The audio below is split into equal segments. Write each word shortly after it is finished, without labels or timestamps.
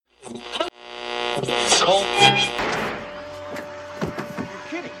Kidding?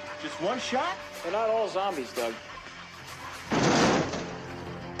 Just one shot? They're not all zombies, Doug.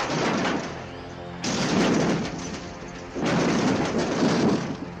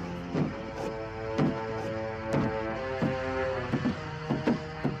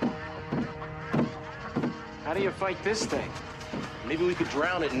 How do you fight this thing? Maybe we could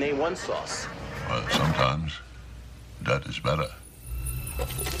drown it in A1 sauce. Well, sometimes that is better.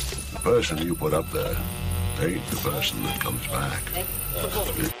 The person you put up there ain't the person that comes back.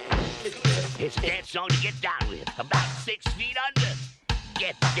 It's a dance song to get down with. About 6 feet under.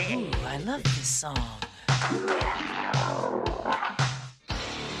 Get there. Ooh, I love this song.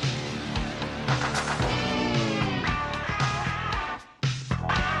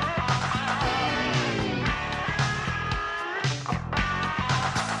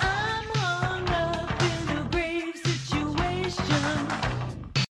 I'm hung up in a grave situation.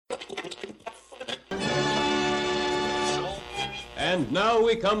 And now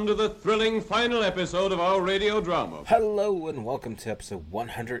we come to the thrilling final episode of our radio drama. Hello and welcome to episode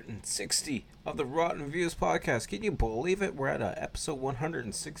 160 of the Rotten Reviews podcast. Can you believe it? We're at episode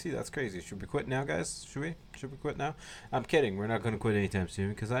 160. That's crazy. Should we quit now, guys? Should we quit now? I'm kidding. We're not going to quit anytime soon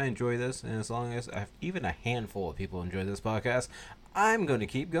because I enjoy this, and as long as even a handful of people enjoy this podcast, I'm going to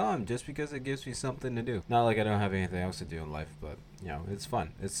keep going just because it gives me something to do. Not like I don't have anything else to do in life, but you know, it's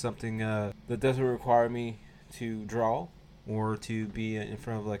fun. It's something that doesn't require me to draw or to be in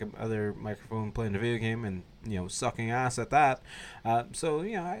front of like other microphone playing a video game and, you know, sucking ass at that. So,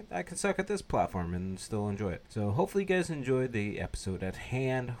 you know, I can suck at this platform and still enjoy it. So hopefully you guys enjoyed the episode at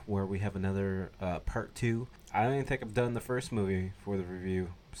hand where we have another part 2. I don't even think I've done the first movie for the review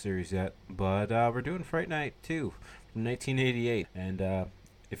series yet, but we're doing Fright Night 2 from 1988. And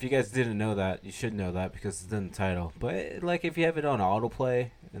if you guys didn't know that, you should know that because it's in the title. But like if you have it on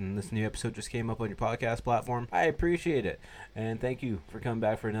autoplay and this new episode just came up on your podcast platform, I appreciate it. And thank you for coming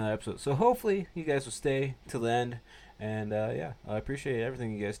back for another episode. So hopefully you guys will stay till the end. And yeah, I appreciate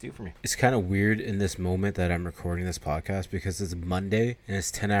everything you guys do for me. It's kind of weird in this moment that I'm recording this podcast because it's Monday and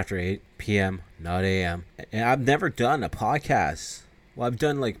it's 10 after 8 p.m., not a.m. And I've never done a podcast. Well, I've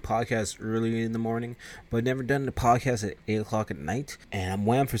done like podcasts early in the morning, but never done a podcast at 8 o'clock at night. And I'm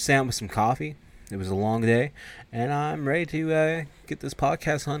waiting for Sam with some coffee. It was a long day, and I'm ready to get this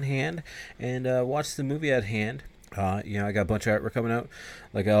podcast on hand and watch the movie at hand. You know, I got a bunch of artwork coming out,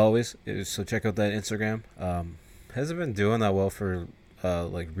 like I always. So check out that Instagram. Hasn't been doing that well for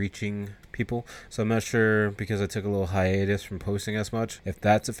like reaching people, so I'm not sure because I took a little hiatus from posting as much if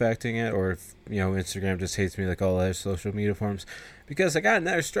that's affecting it, or if, you know, Instagram just hates me like all other social media forms, because I got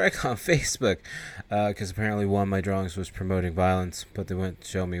another strike on Facebook because apparently one of my drawings was promoting violence, but they wouldn't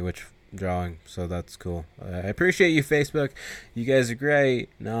show me which drawing, so that's cool. I appreciate you, Facebook. You guys are great.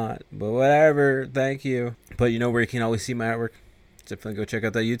 Not, but whatever. Thank you. But you know where you can always see my artwork? Definitely go check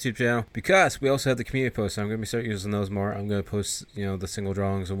out that YouTube channel, because we also have the community posts. So I'm going to start using those more. I'm going to post, you know, the single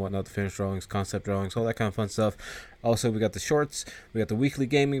drawings and whatnot, the finished drawings, concept drawings, all that kind of fun stuff. Also, we got the shorts, we got the weekly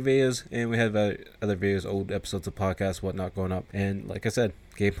gaming videos, and we have other videos, old episodes of podcasts, whatnot going up. And like I said,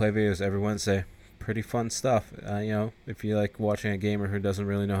 gameplay videos every Wednesday. Pretty fun stuff. You know, if you like watching a gamer who doesn't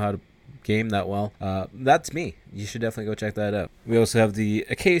really know how to game that well, that's me. You should definitely go check that out. We also have the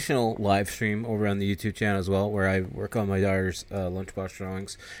occasional live stream over on the YouTube channel as well, where I work on my daughter's lunchbox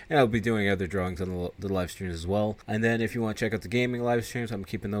drawings, and I'll be doing other drawings on the live streams as well. And then if you want to check out the gaming live streams, I'm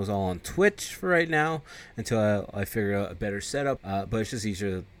keeping those all on Twitch for right now until I figure out a better setup, but it's just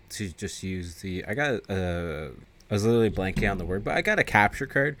easier to just use the I was literally blanking on the word, but I got a capture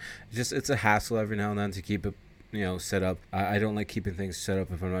card. It's a hassle every now and then to keep it, you know, set up. I don't like keeping things set up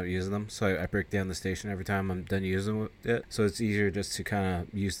if I'm not using them, so I break down the station every time I'm done using it. So it's easier just to kind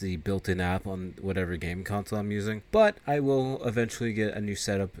of use the built-in app on whatever game console I'm using. But I will eventually get a new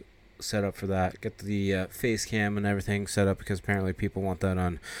setup for that, get the face cam and everything set up, because apparently people want that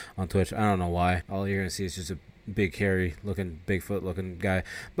on Twitch. I don't know why. All you're gonna see is just a big hairy looking Bigfoot looking guy,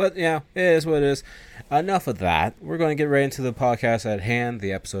 but yeah, it is what it is. Enough of that. We're going to get right into the podcast at hand,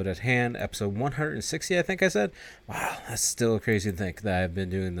 the episode at hand, episode 160, I think I said. Wow, that's still crazy to think that I've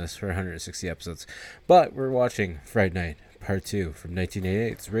been doing this for 160 episodes. But we're watching Fright Night Part 2 from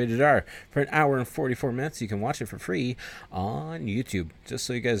 1988. It's rated R for an hour and 44 minutes. You can watch it for free on YouTube, just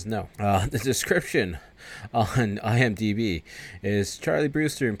so you guys know. The description on IMDb is: Charlie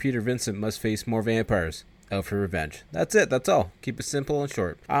Brewster and Peter Vincent must face more vampires. out for revenge. That's it. That's all. Keep it simple and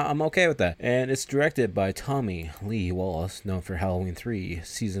short. I'm okay with that. And it's directed by Tommy Lee Wallace, known for Halloween 3,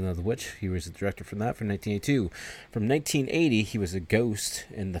 Season of the Witch. He was the director from that from 1982. From 1980, he was a ghost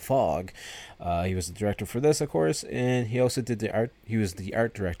in The Fog. He was the director for this, of course, and he also did the art. He was the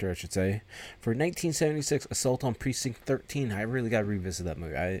art director, I should say, for 1976 Assault on Precinct 13. I really got to revisit that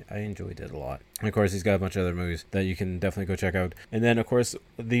movie. I enjoyed it a lot. And of course, he's got a bunch of other movies that you can definitely go check out. And then, of course,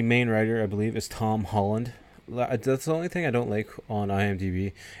 the main writer, I believe, is Tom Holland. That's the only thing I don't like on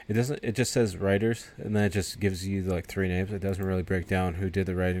IMDb. It just says writers, and then it just gives you like 3 names. It doesn't really break down who did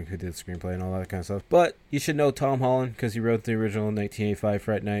the writing, who did the screenplay, and all that kind of stuff. But you should know Tom Holland because he wrote the original 1985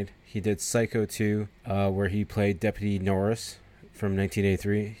 Fright Night. He did Psycho 2, where he played Deputy Norris from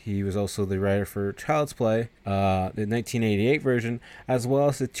 1983. He was also the writer for Child's Play, the 1988 version, as well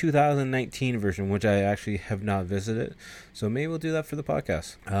as the 2019 version, which I actually have not visited. So maybe we'll do that for the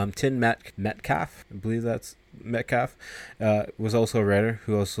podcast. Tim Metcalf, I believe that's Metcalf, was also a writer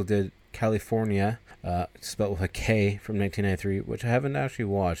who also did California, spelled with a K, from 1993, which I haven't actually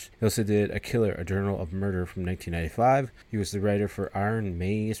watched. He also did A Killer, A Journal of Murder from 1995. He was the writer for Iron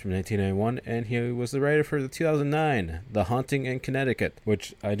Maze from 1991, and he was the writer for the 2009 The Haunting in Connecticut,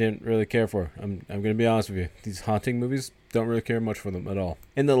 which I didn't really care for. I'm going to be honest with you. These haunting movies, don't really care much for them at all.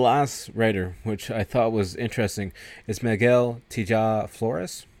 And the last writer, which I thought was interesting, is Miguel Tija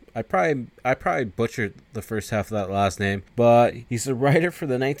Flores. I probably butchered the first half of that last name, but he's the writer for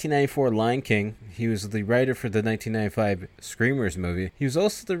the 1994 Lion King. He was the writer for the 1995 Screamers movie. He was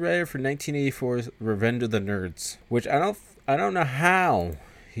also the writer for 1984's Revenge of the Nerds, which I don't know how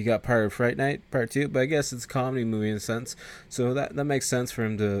he got part of Fright Night Part 2, but I guess it's a comedy movie in a sense, so that makes sense for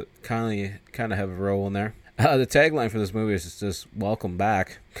him to kind of have a role in there. The tagline for this movie is just "Welcome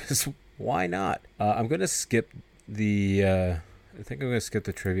back," because why not? I'm gonna skip the. I think I'm going to skip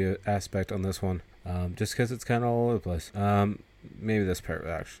the trivia aspect on this one, just because it's kind of all over the place. Maybe this part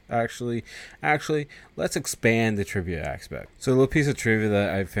actually, let's expand the trivia aspect. So a little piece of trivia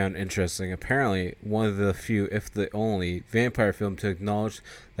that I found interesting. Apparently, one of the few, if the only, vampire film to acknowledge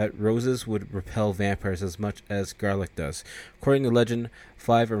that roses would repel vampires as much as garlic does. According to legend,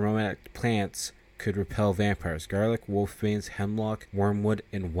 5 aromatic plants could repel vampires: garlic, wolfbanes, hemlock, wormwood,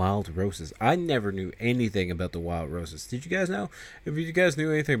 and wild roses. I never knew anything about the wild roses. Did you guys know? If you guys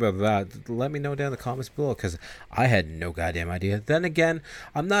knew anything about that, let me know down in the comments below, because I had no goddamn idea. Then again,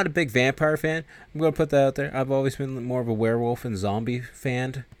 I'm not a big vampire fan. I'm going to put that out there. I've always been more of a werewolf and zombie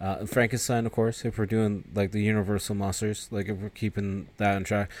fan. Frankenstein, of course, if we're doing like the Universal monsters, like if we're keeping that on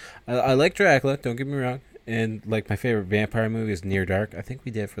track. I like Dracula, don't get me wrong. And like my favorite vampire movie is Near Dark. I think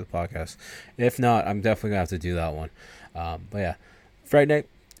we did it for the podcast. If not, I'm definitely gonna have to do that one. But yeah, Fright Night,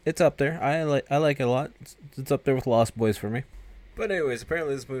 it's up there. I like it a lot. It's up there with Lost Boys for me. But anyways,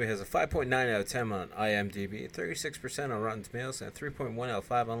 apparently this movie has a 5.9 out of 10 on IMDb, 36% on Rotten Tomatoes, and 3.1 out of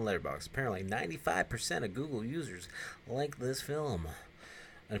 5 on Letterboxd. Apparently 95% of Google users like this film.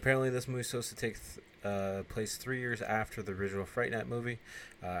 And apparently this movie is supposed to take place 3 years after the original Fright Night movie.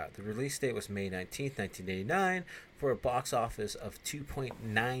 The release date was May 19th, 1989, for a box office of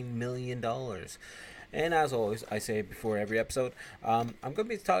 $2.9 million. And as always, I say before every episode, I'm going to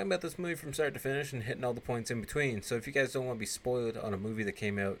be talking about this movie from start to finish and hitting all the points in between. So if you guys don't want to be spoiled on a movie that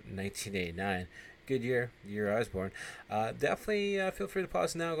came out in 1989, good year, the year I was born, definitely feel free to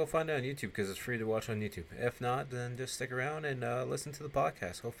pause now and go find it on YouTube, because it's free to watch on YouTube. If not, then just stick around and listen to the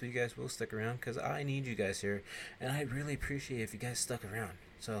podcast. Hopefully you guys will stick around, because I need you guys here, and I really appreciate if you guys stuck around.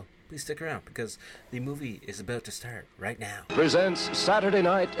 So please stick around, because the movie is about to start right now. Presents Saturday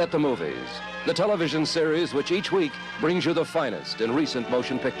Night at the Movies, the television series which each week brings you the finest in recent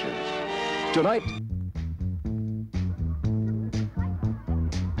motion pictures. Tonight,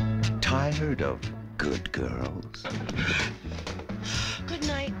 tired of good girls? Good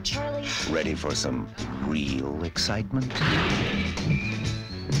night, Charlie. Ready for some real excitement?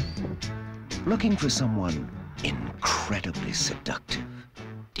 Looking for someone incredibly seductive?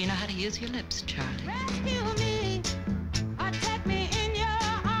 Do you know how to use your lips, Charlie?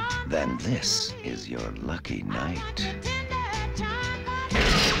 Then this is your lucky night.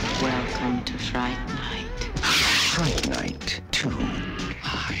 Welcome to Fright Night. Fright Night 2.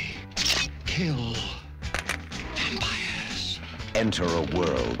 I kill vampires. Enter a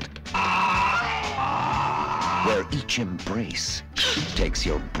world where each embrace takes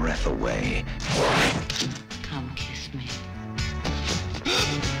your breath away. Come kiss me.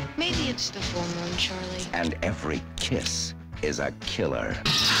 Maybe it's the full moon, Charlie. And every kiss is a killer.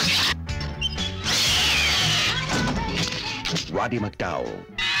 Roddy McDowell,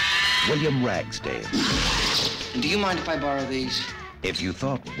 William Ragsdale. Do you mind if I borrow these? If you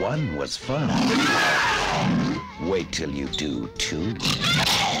thought 1 was fun, wait till you do 2.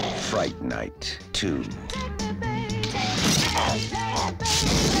 Fright Night 2.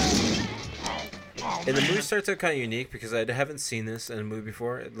 And the movie starts out kind of unique because I haven't seen this in a movie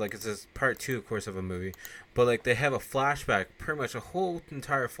before. Like, it's a part 2, of course, of a movie. But, like, they have a flashback, pretty much a whole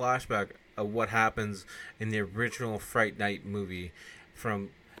entire flashback of what happens in the original Fright Night movie. And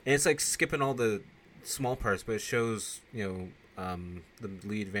it's, like, skipping all the small parts, but it shows, the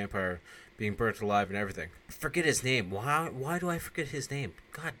lead vampire being burnt alive and everything. Forget his name. Why do I forget his name?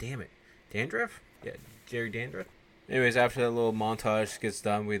 God damn it. Dandruff? Yeah, Jerry Dandruff? Anyways, after that little montage gets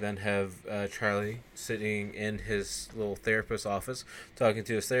done, we then have Charlie sitting in his little therapist's office, talking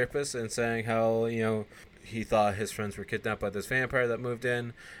to his therapist and saying how, he thought his friends were kidnapped by this vampire that moved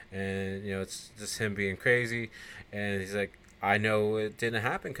in, and, it's just him being crazy. And he's like, I know it didn't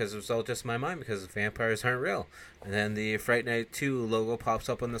happen because it was all just my mind because vampires aren't real. And then the Fright Night 2 logo pops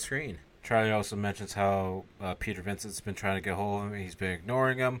up on the screen. Charlie also mentions how Peter Vincent's been trying to get hold of him. He's been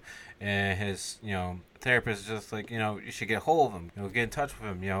ignoring him, and his therapist is just like, you should get hold of him. Get in touch with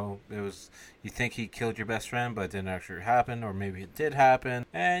him. It was, you think he killed your best friend, but it didn't actually happen, or maybe it did happen.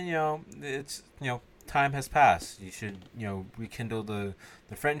 And it's time has passed. You should rekindle the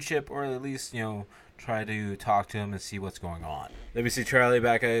friendship, or at least try to talk to him and see what's going on. Then we see Charlie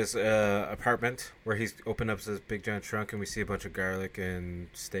back at his apartment where he's opened up his big giant trunk, and we see a bunch of garlic and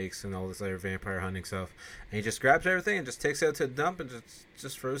steaks and all this other vampire hunting stuff. And he just grabs everything and just takes it out to the dump and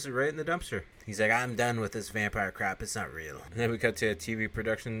just throws it right in the dumpster. He's like, I'm done with this vampire crap. It's not real. And then we cut to a TV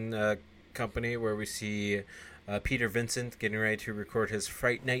production company where we see Peter Vincent getting ready to record his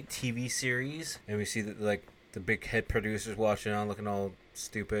Fright Night TV series. And we see that the big head producers watching on, looking all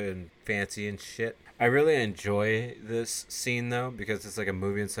stupid and fancy and shit. I really enjoy this scene though, because it's like a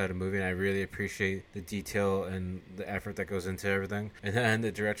movie inside a movie, and I really appreciate the detail and the effort that goes into everything. And then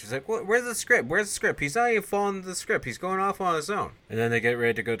the director's like, where's the script? Where's the script? He's not even following the script. He's going off on his own. And then they get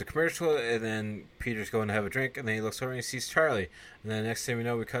ready to go to commercial, and then Peter's going to have a drink, and then he looks over and he sees Charlie. And then next thing we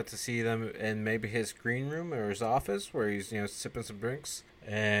know, we cut to see them in maybe his green room or his office where he's, sipping some drinks.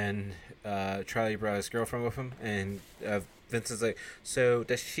 And Charlie brought his girlfriend with him, and Vincent's like, so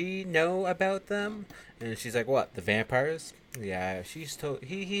does she know about them? And she's like, what, the vampires? Yeah, he's told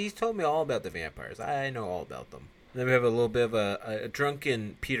me all about the vampires. I know all about them. And then we have a little bit of a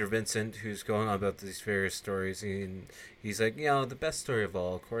drunken Peter Vincent who's going on about these various stories, and he's like, the best story of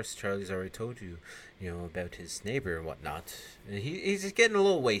all, of course, Charlie's already told you, about his neighbor and whatnot. And he's just getting a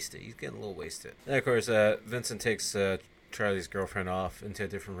little wasted. And of course, Vincent takes Charlie's girlfriend off into a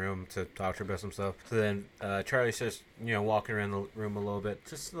different room to talk to her about some stuff. So then Charlie starts, walking around the room a little bit,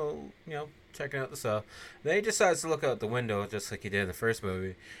 just a little, checking out the stuff. Then he decides to look out the window just like he did in the first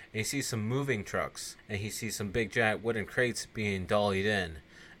movie, and he sees some moving trucks, and he sees some big giant wooden crates being dollied in.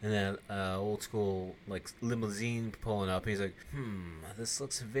 And then old school limousine pulling up. He's like, this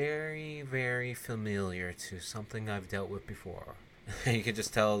looks very, very familiar to something I've dealt with before. And you can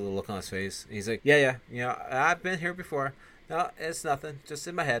just tell the look on his face. He's like, yeah, I've been here before. No, it's nothing. Just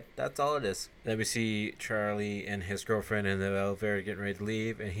in my head. That's all it is. Then we see Charlie and his girlfriend in the elevator getting ready to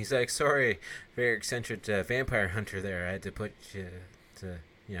leave. And he's like, sorry, very eccentric vampire hunter there. I had to put you to,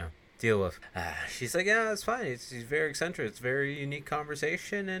 deal with. She's like, yeah, it's fine. He's very eccentric. It's a very unique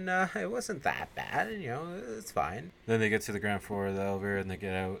conversation. And it wasn't that bad. It's fine. Then they get to the ground floor of the elevator and they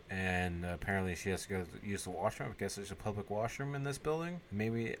get out. And apparently she has to go use the washroom. I guess there's a public washroom in this building.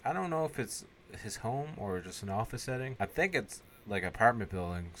 Maybe, I don't know if it's his home or just an office setting. I think it's like apartment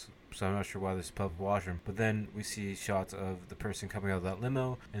buildings, so I'm not sure why there's a public washroom. But then we see shots of the person coming out of that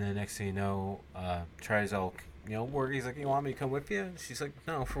limo, and then next thing you know, Charlie's all worried. He's like, you want me to come with you? She's like,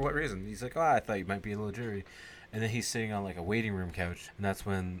 no, for what reason? He's like, I thought you might be a little jittery. And then he's sitting on a waiting room couch, and that's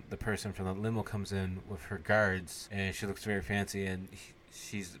when the person from the limo comes in with her guards, and she looks very fancy, and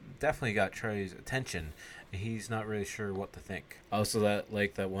she's definitely got Charlie's attention. He's not really sure what to think. Also,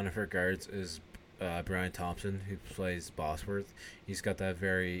 that one of her guards is Brian Thompson, who plays Bosworth. He's got that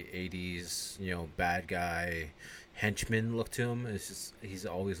very 80s, bad guy henchman look to him. It's just, he's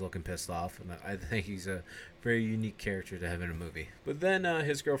always looking pissed off, and I think he's a very unique character to have in a movie. But then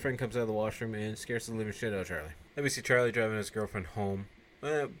his girlfriend comes out of the washroom and scares the living shit out of Charlie. Then we see Charlie driving his girlfriend home.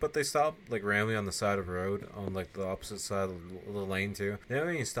 But they stop randomly on the side of the road, on the opposite side of the lane too. They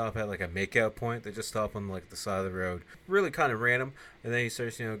don't even stop at a makeout point. They just stop on the side of the road, really kind of random. And then he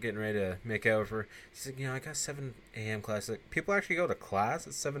starts getting ready to make out with her. She's like, I got 7 a.m. class. People actually go to class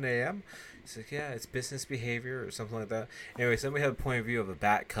at 7 a.m. He's like, yeah, it's business behavior or something like that. Anyways, then we have a point of view of a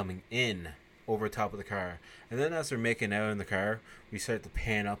bat coming in over top of the car, and then as they're making out in the car, we start to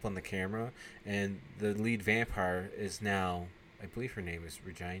pan up on the camera, and the lead vampire is now I believe her name is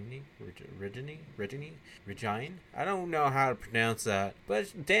Regine. I don't know how to pronounce that, but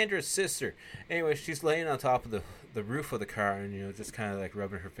it's Dandra's sister. Anyway, she's laying on top of the roof of the car, and just kind of like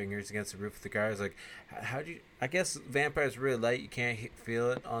rubbing her fingers against the roof of the car. It's like, how do you? I guess vampires are really light. You can't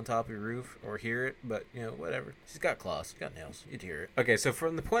feel it on top of your roof or hear it, but whatever. She's got claws, she's got nails. You'd hear it. Okay, so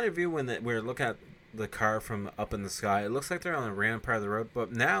from the point of view when we're looking at the car from up in the sky, it looks like they're on a random part of the road,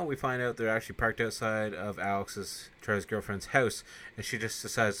 but now we find out they're actually parked outside of Charlie's girlfriend's house, and she just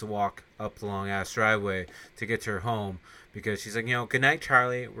decides to walk up the long ass driveway to get to her home because she's like, good night,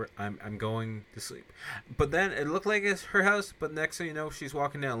 Charlie. I'm going to sleep. But then it looked like it's her house, but next thing you know, she's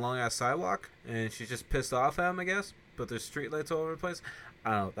walking down a long ass sidewalk, and she's just pissed off at him, I guess. But there's streetlights all over the place.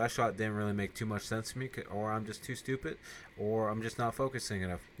 I don't know. That shot didn't really make too much sense to me, or I'm just too stupid, or I'm just not focusing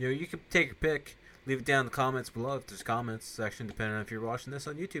enough. You could take a pick. Leave it down in the comments below if there's comments section, depending on if you're watching this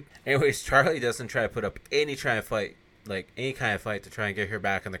on YouTube. Anyways, Charlie doesn't try to put up any kind of fight to try and get her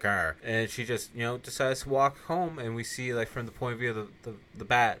back in the car. And she just, decides to walk home, and we see, like, from the point of view of the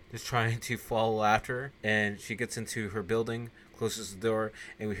bat is trying to follow after her. And she gets into her building, closes the door,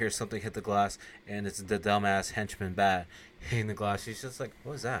 and we hear something hit the glass, and it's the dumbass henchman bat hitting the glass. She's just like,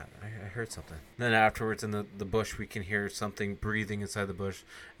 what was that? I heard something. Then afterwards in the bush, we can hear something breathing inside the bush,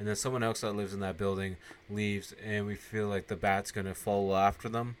 and then someone else that lives in that building leaves, and we feel like the bat's gonna follow after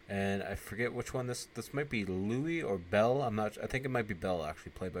them. And I forget which one this might be, Louis or Belle. I think it might be Belle,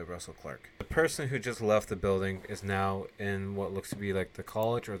 actually, played by Russell Clark. The person who just left the building is now in what looks to be like the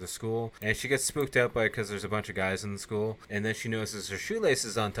college or the school, and she gets spooked out by because there's a bunch of guys in the school, and then she notices her shoelace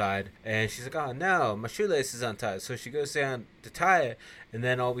is untied, and she's like, oh no, my shoelace is untied. So she goes down to tie it, and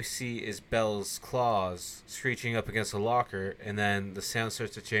then all we see is Belle's claws screeching up against the locker, and then the sound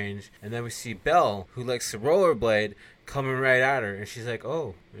starts to change, and then we see Belle, who likes to rollerblade, coming right at her, and she's like,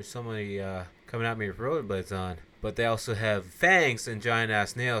 oh, there's somebody coming at me with rollerblades on. But they also have fangs and giant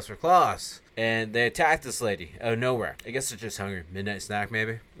ass nails for claws. And they attack this lady out of nowhere. I guess they're just hungry. Midnight snack,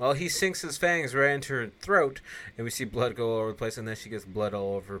 maybe? Well, he sinks his fangs right into her throat, and we see blood go all over the place, and then she gets blood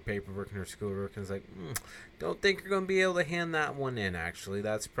all over her paperwork and her schoolwork, and it's like, don't think you're going to be able to hand that one in, actually.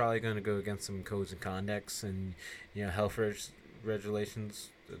 That's probably going to go against some codes and conducts and, health regulations,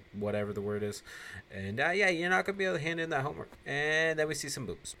 whatever the word is. And you're not going to be able to hand in that homework. And then we see some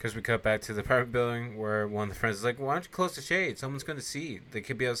boobs. Because we cut back to the apartment building where one of the friends is like, why don't you close the shade? Someone's going to see. They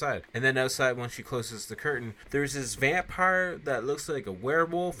could be outside. And then outside, when she closes the curtain, there's this vampire that looks like a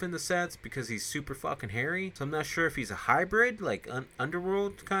werewolf in the sense because he's super fucking hairy. So I'm not sure if he's a hybrid, like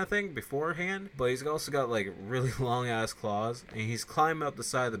underworld kind of thing beforehand. But he's also got like really long ass claws. And he's climbing up the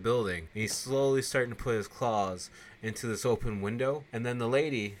side of the building. And he's slowly starting to put his claws into this open window, and then the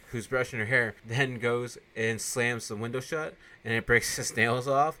lady who's brushing her hair then goes and slams the window shut, and it breaks his nails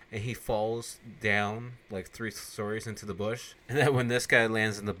off, and he falls down like 3 stories into the bush. And then when this guy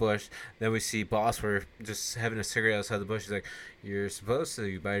lands in the bush, then we see Bossworth just having a cigarette outside the bush. He's like, you're supposed to,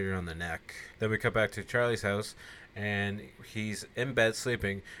 you bite her on the neck. Then we cut back to Charlie's house, and he's in bed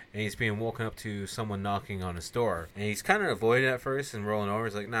sleeping, and he's being woken up to someone knocking on his door, and he's kind of avoiding it at first and rolling over.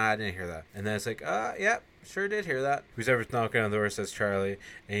 He's like, nah, I didn't hear that. And then it's like, yep, sure did hear that. Who's ever knocking on the door, says Charlie,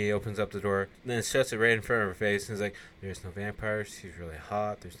 and he opens up the door, and then shuts it right in front of her face, and he's like, there's no vampires, she's really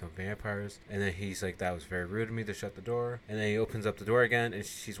hot, there's no vampires. And then he's like, that was very rude of me to shut the door. And then he opens up the door again, and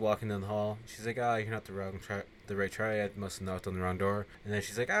she's walking down the hall. She's like, you're not the right Charlie, I must have knocked on the wrong door. And then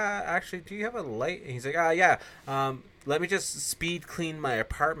she's like, actually, do you have a light? And he's like, yeah, let me just speed clean my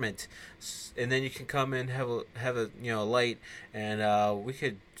apartment, and then you can come in, have a light, and we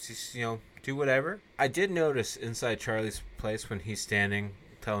could just, do whatever. I did notice inside Charlie's place when he's standing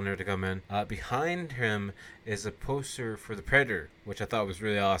telling her to come in, behind him is a poster for The Predator, which I thought was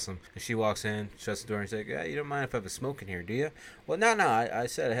really awesome. And she walks in, shuts the door, and she's like, yeah, you don't mind if I have a smoke in here, do you? Well, no, I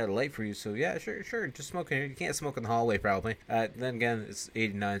said I had a light for you, so yeah, sure, just smoke in here. You can't smoke in the hallway, probably. Then again, it's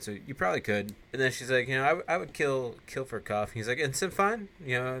 89, so you probably could. And then she's like, I would kill for coffee. He's like, it's fine,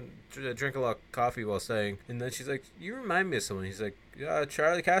 drink a lot of coffee while staying. And then she's like, you remind me of someone. He's like,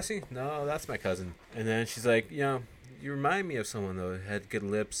 Charlie Cassie? No, that's my cousin. And then she's like, you remind me of someone, though, who had good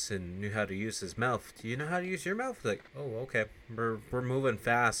lips and knew how to use his mouth. Do you know how to use your mouth? Like, oh, okay. We're moving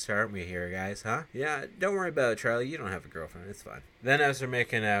fast, aren't we here, guys, huh? Yeah, don't worry about it, Charlie. You don't have a girlfriend. It's fine. Then as they're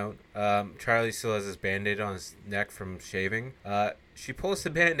making out, Charlie still has his Band-Aid on his neck from shaving. She pulls the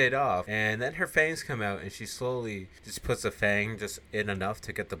Band-Aid off, and then her fangs come out, and she slowly just puts a fang just in enough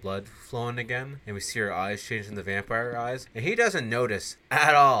to get the blood flowing again. And we see her eyes changing the vampire eyes. And he doesn't notice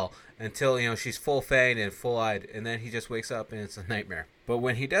at all until, she's full fanged and full eyed, and then he just wakes up and it's a nightmare. But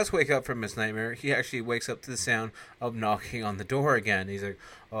when he does wake up from his nightmare, he actually wakes up to the sound of knocking on the door again. He's like,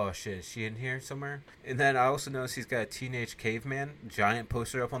 oh shit, is she in here somewhere? And then I also noticed he's got a teenage caveman giant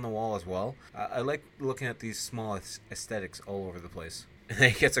poster up on the wall as well. I like looking at these small aesthetics all over the place. And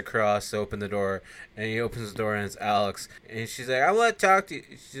then he gets across to open the door, and he opens the door, and it's Alex. And she's like, I want to talk to you.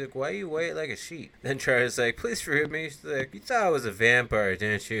 She's like, why are you white like a sheet? Then Charlie's like, please forgive me. She's like, you thought I was a vampire,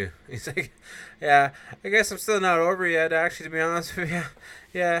 didn't you? He's like, yeah, I guess I'm still not over yet, actually, to be honest with you.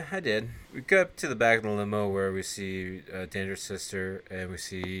 Yeah, I did. We go up to the back of the limo where we see Danger's sister, and we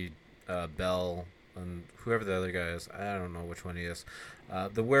see Belle, and whoever the other guy is. I don't know which one he is.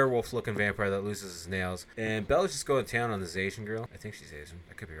 The werewolf-looking vampire that loses his nails. And Belle's just going to town on this Asian girl. I think she's Asian.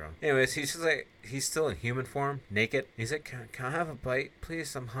 I could be wrong. Anyways, he's just like, he's still in human form, naked. He's like, can I have a bite?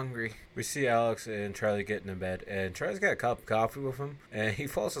 Please, I'm hungry. We see Alex and Charlie getting in bed. And Charlie's got a cup of coffee with him. And he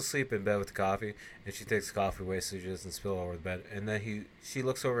falls asleep in bed with the coffee. And she takes the coffee away so she doesn't spill all over the bed. And then she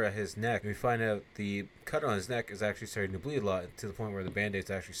looks over at his neck. And we find out the cut on his neck is actually starting to bleed a lot, to the point where the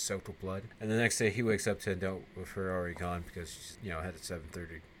Band-Aid's actually soaked with blood. And the next day he wakes up to a note with her already gone because she's, had a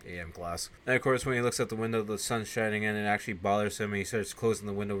 7:30 a.m. class. And of course, when he looks out the window, the sun's shining in and it actually bothers him, and he starts closing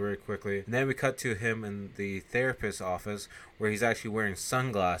the window very quickly. And then we cut to him in the therapist's office, where he's actually wearing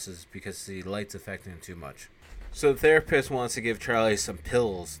sunglasses because the light's affecting him too much. So the therapist wants to give Charlie some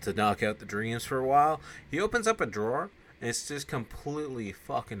pills to knock out the dreams for a while. He opens up a drawer, and it's just completely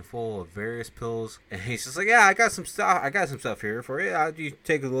fucking full of various pills. And he's just like, yeah, I got some stuff here for you. You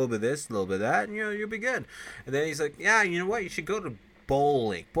take a little bit of this, a little bit of that, and you'll be good. And then he's like, yeah, you know what? You should go to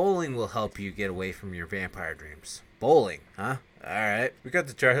bowling. Bowling will help you get away from your vampire dreams. Bowling, huh? Alright. We got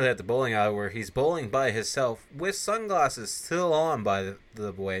to Charlie at the bowling alley where he's bowling by himself with sunglasses still on, by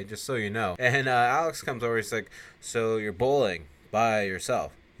the way, just so you know. And Alex comes over, he's like, so you're bowling by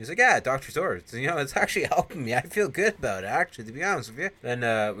yourself? He's like, yeah, doctor's orders. It's actually helping me. I feel good about it, actually, to be honest with you.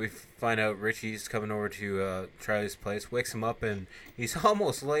 Then we find out Richie's coming over to Charlie's place, wakes him up, and he's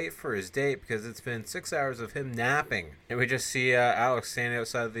almost late for his date because it's been 6 hours of him napping. And we just see Alex standing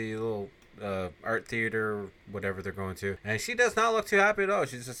outside the little art theater, whatever they're going to. And she does not look too happy at all.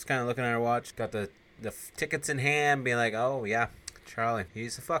 She's just kind of looking at her watch, got the tickets in hand, being like, oh, yeah. Charlie,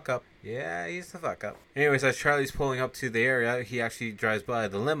 he's the fuck up. Yeah, he's the fuck up. Anyways, as Charlie's pulling up to the area, he actually drives by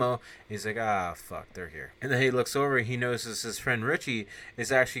the limo. He's like, fuck, they're here. And then he looks over and he notices his friend Richie is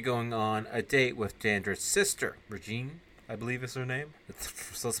actually going on a date with Dandra's sister, Regine, I believe is her name. It's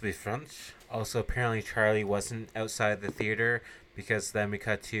supposed to be French. Also, apparently Charlie wasn't outside the theater, because then we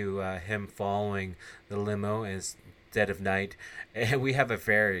cut to him following the limo as dead of night, and we have a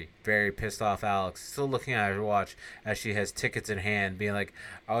very, very pissed off Alex still looking at her watch as she has tickets in hand, being like,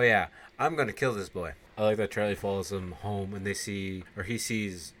 oh yeah, I'm gonna kill this boy. I like that Charlie follows them home, and he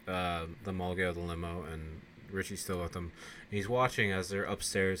sees them all get out of the limo, and Richie's still with them. And he's watching as they're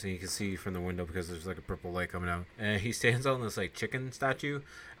upstairs, and you can see from the window because there's like a purple light coming out. And he stands on this like chicken statue,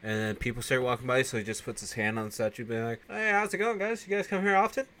 and then people start walking by, so he just puts his hand on the statue, being like, hey, how's it going, guys? You guys come here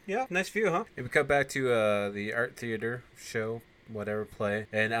often? Yeah, nice view, huh? And we cut back to the art theater show, whatever play,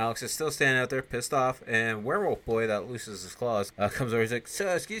 and Alex is still standing out there pissed off, and werewolf boy that loses his claws comes over. He's like, so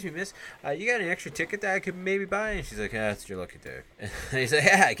excuse me, miss, you got an extra ticket that I could maybe buy? And she's like, yeah, that's your lucky day. And he's like,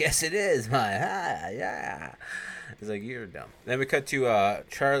 yeah, I guess it is yeah. He's like, you're dumb. Then we cut to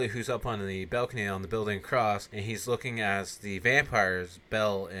Charlie, who's up on the balcony on the building across, and he's looking as the vampires,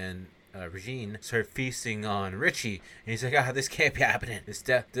 Belle and Regine, start feasting on Richie, and he's like, this can't be happening. This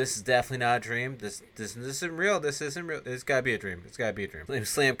is definitely not a dream. This isn't real. This isn't real. It's gotta be a dream. It's gotta be a dream.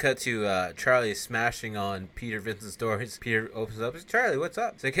 Slam cut to Charlie smashing on Peter Vincent's door. Peter opens up. He's, Charlie, what's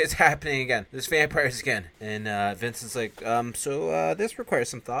up? It's like, it's happening again. There's vampires again. And Vincent's like, so this requires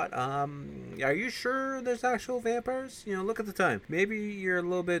some thought. Are you sure there's actual vampires? Look at the time. Maybe you're a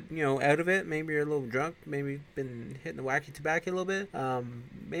little bit, out of it. Maybe you're a little drunk. Maybe been hitting the wacky tobacco a little bit.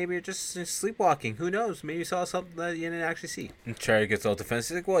 Maybe you're just sleepwalking. Who knows? Maybe you saw something that you didn't actually see. And Charlie gets all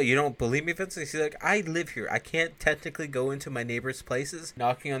defensive. He's like, well, you don't believe me, Vincent? He's like, I live here. I can't technically go into my neighbors' places,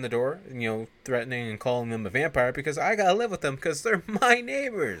 knocking on the door, threatening and calling them a vampire, because I gotta live with them because they're my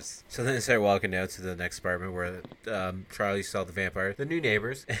neighbors. So then they start walking down to the next apartment where Charlie saw the vampire, the new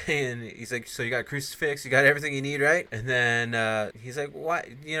neighbors, and he's like, so you got a crucifix, you got everything you need, right? And then he's like, what?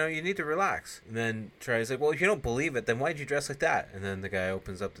 You need to relax. And then Charlie's like, well, if you don't believe it, then why'd you dress like that? And then the guy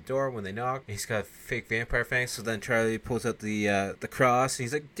opens up the door when they knock. He's got fake vampire fangs. So then Charlie pulls out the cross. And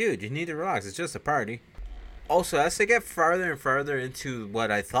he's like, dude, you need to relax. It's just a party. Also, as they get farther and farther into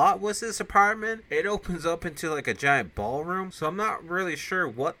what I thought was this apartment, it opens up into like a giant ballroom. So I'm not really sure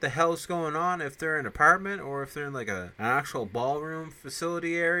what the hell's going on, if they're in an apartment or if they're in like an actual ballroom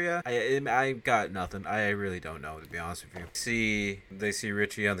facility area. I got nothing. I really don't know, to be honest with you. They see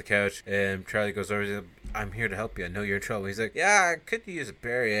Richie on the couch, and Charlie goes over to him. I'm here to help you. I know you're in trouble. He's like, yeah, I could use a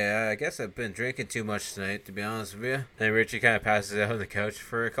beer. Yeah, I guess I've been drinking too much tonight, to be honest with you. And Richie kind of passes out on the couch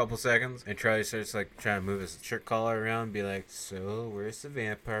for a couple seconds, and Charlie starts like trying to move his shirt collar around and be like, so where's the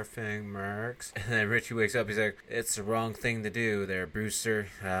vampire thing, Marks? And then Richie wakes up. He's like, it's the wrong thing to do there, Brewster.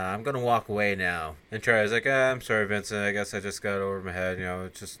 I'm gonna walk away now. And Charlie's like, I'm sorry, Vincent. I guess I just got over my head. You know,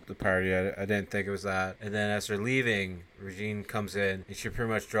 it's just the party. I didn't think it was that. And then as they're leaving, Regine comes in, and she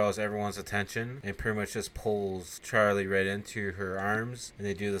pretty much draws everyone's attention and pretty much just pulls Charlie right into her arms, and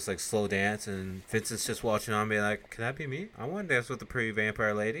they do this like slow dance, and Vincent's just watching on being like, can that be me? I want to dance with the pretty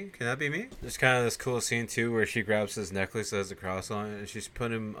vampire lady. Can that be me? There's kind of this cool scene too where she grabs his necklace that has a cross on it, and she's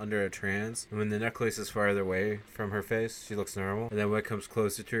put him under a trance, and when the necklace is farther away from her face, she looks normal, and then when it comes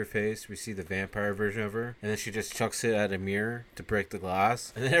closer to her face, we see the vampire version of her, and then she just chucks it at a mirror to break the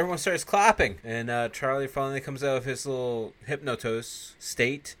glass, and then everyone starts clapping, and Charlie finally comes out of his little hypnotos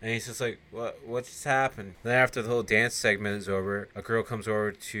state, and he's just like, what just happened? Then after the whole dance segment is over, a girl comes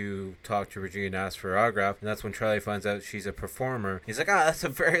over to talk to Regina and ask for her autograph, and that's when Charlie finds out she's a performer. He's like, that's a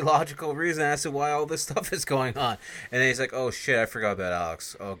very logical reason as to why all this stuff is going on. And then he's like, oh shit, I forgot about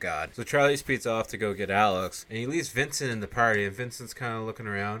Alex. Oh god. So Charlie speeds off to go get Alex, and he leaves Vincent in the party, and Vincent's kind of looking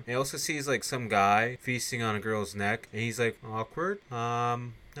around, and he also sees like some guy feasting on a girl's neck, and he's like, awkward.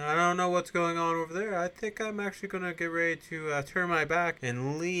 I don't know what's going on over there. I think I'm actually going to get ready to turn my back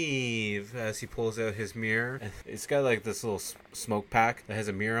and leave, as he pulls out his mirror. And it's got like this little smoke pack that has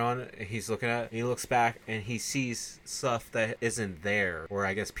a mirror on it. He's looking at it. He looks back and he sees stuff that isn't there, or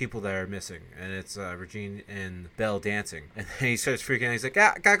I guess people that are missing. And it's Regine and Belle dancing. And then he starts freaking out. He's like,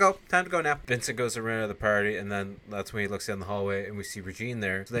 yeah, gotta go. Time to go now. Vincent goes to run out of the party, and then that's when he looks down the hallway and we see Regine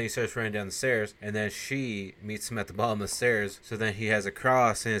there. So then he starts running down the stairs, and then she meets him at the bottom of the stairs. So then he has a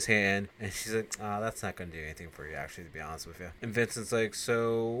cross in his hand, and she's like, that's not gonna do anything for you, actually, to be honest with you. And Vincent's like,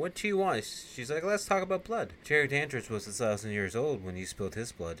 so what do you want? She's like, let's talk about blood. Jerry Dandridge was 1,000 years old when you spilled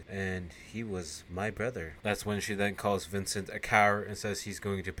his blood, and he was my brother. That's when she then calls Vincent a coward and says he's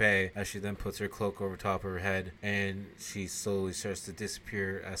going to pay, as she then puts her cloak over top of her head, and she slowly starts to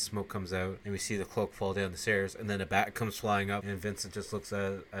disappear as smoke comes out, and we see the cloak fall down the stairs, and then a bat comes flying up, and Vincent just looks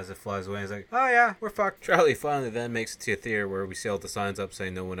at it as it flies away, and he's like, oh yeah, we're fucked. Charlie finally then makes it to a theater where we see all the signs up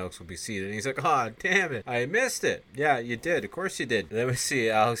saying no one else will be seated, and he's like, damn it, I missed it. Yeah, you did, of course you did. And then we see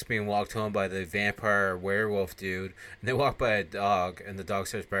Alex being walked home by the vampire werewolf dude, and they walk by a dog, and the dog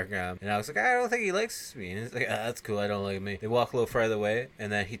starts barking at him, and Alex is like, I don't think he likes me, and he's like, that's cool, I don't like me. They walk a little farther away,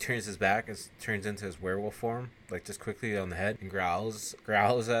 and then he turns his back and turns into his werewolf form, like just quickly on the head, and growls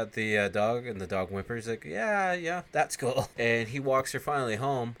at the dog, and the dog whimpers like, yeah, that's cool. And he walks her finally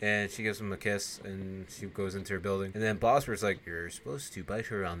home, and she gives him a kiss, and she goes into her building, and then Bosworth's like, you're supposed to bite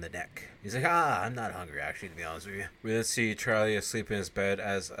her on the neck. He's like, I'm not hungry, actually, to be honest with you. We then see Charlie asleep in his bed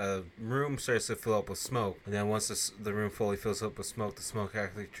as a room starts to fill up with smoke, and then once the room fully fills up with smoke, the smoke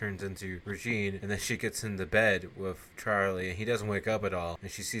actually turns into Regine, and then she gets into bed with Charlie, and he doesn't wake up at all,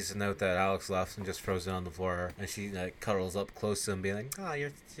 and she sees a note that Alex left and just throws it on the floor, and she like cuddles up close to him, being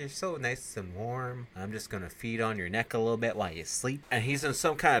like, you're so nice and warm. I'm just gonna feed on your neck a little bit while you sleep. And he's in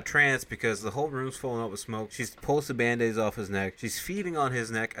some kind of trance because the whole room's filling up with smoke. She's pulls the band-aids off his neck. She's feeding on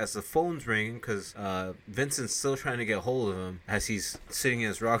his neck as the phone's ringing, because Vincent's still trying to get hold of him as he's sitting in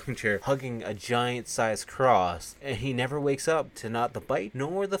his rocking chair hugging a giant-sized cross, and he never wakes up to not the bite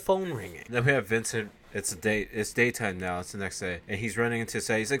nor the phone ringing. Then we have Vincent. It's daytime now. It's the next day, and he's running into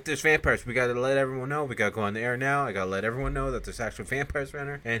say, he's like, there's vampires. We gotta let everyone know. We gotta go on the air now. I gotta let everyone know that there's actual vampires around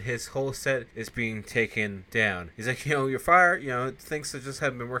here, and his whole set is being taken down. He's like, you're fired. Things that just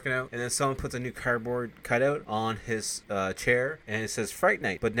haven't been working out. And then someone puts a new cardboard cutout on his chair, and it says Fright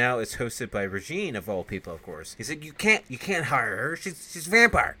Night, but now it's hosted by Regine of all people, of course. He's like, you can't hire her. She's a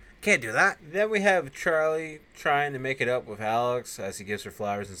vampire. Can't do that. Then we have Charlie trying to make it up with Alex as he gives her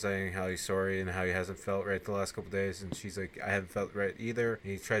flowers and saying how he's sorry and how he hasn't felt right the last couple days, and she's like, I haven't felt right either.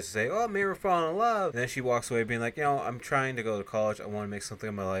 And he tries to say, maybe we're falling in love. And then she walks away being like, I'm trying to go to college. I want to make something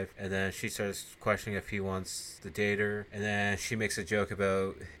of my life. And then she starts questioning if he wants to date her. And then she makes a joke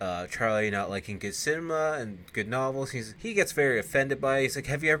about Charlie not liking good cinema and good novels. He gets very offended by it. He's like,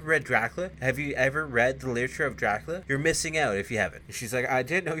 have you ever read Dracula? Have you ever read the literature of Dracula? You're missing out if you haven't. And she's like, I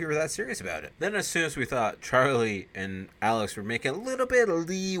didn't know you were that serious about it. Then as soon as we thought Charlie and Alex were making a little bit of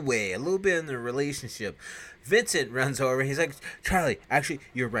leeway, a little bit in their relationship, Vincent runs over and he's like, Charlie, actually,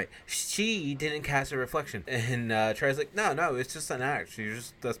 you're right. She didn't cast a reflection. And Charlie's like, no, it's just an act.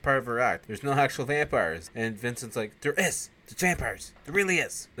 That's part of her act. There's no actual vampires. And Vincent's like, there is. There's vampires. There really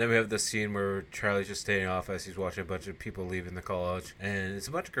is. Then we have this scene where Charlie's just staying off as he's watching a bunch of people leaving the college. And it's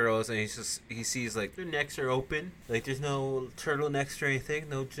a bunch of girls, and he sees, like, their necks are open. Like, there's no turtlenecks or anything.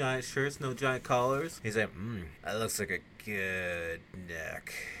 No giant shirts, no giant collars. He's like, that looks like a good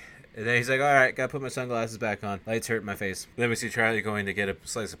neck. And then he's like, all right, gotta put my sunglasses back on. Lights hurt my face. Then we see Charlie going to get a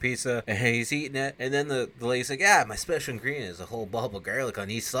slice of pizza, and he's eating it. And then the lady's like, yeah, my special ingredient is a whole bulb of garlic on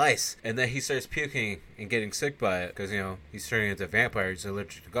each slice. And then he starts puking and getting sick by it because, he's turning into a vampire. He's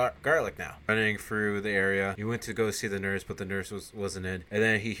allergic to garlic now. Running through the area, he went to go see the nurse, but the nurse wasn't in. And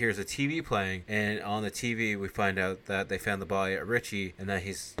then he hears a TV playing, and on the TV, we find out that they found the body of Richie, and that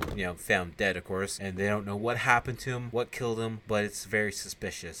he's, found dead, of course. And they don't know what happened to him, what killed him, but it's very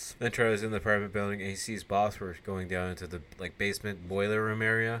suspicious. Then Charlie's in the apartment building and he sees Bosworth going down into the basement boiler room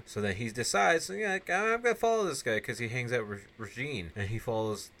area. So then he decides, I'm gonna follow this guy because he hangs out with Regine, and he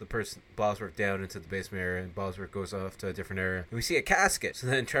follows the person Bosworth down into the basement area, and Bosworth goes off to a different area. And we see a casket. So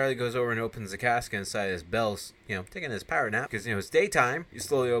then Charlie goes over and opens the casket inside his Bell's, taking his power nap because it's daytime. He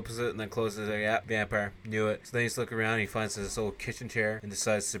slowly opens it and then closes it. Yeah, vampire, knew it. So then he's looking around and he finds this old kitchen chair and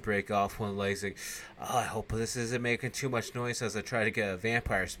decides to break off one of the legs. Like, I hope this isn't making too much noise as I try to get a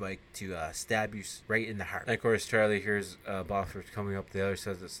vampire spike to stab you right in the heart. And of course, Charlie hears Bosworth coming up the other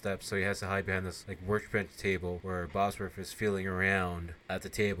side of the steps, so he has to hide behind this workbench table where Bosworth is feeling around at the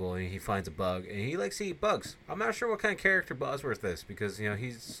table, and he finds a bug, and he likes to eat bugs. I'm not sure what kind of character Bosworth is because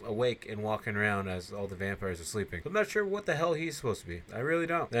he's awake and walking around as all the vampires are sleeping. I'm not sure what the hell he's supposed to be. I really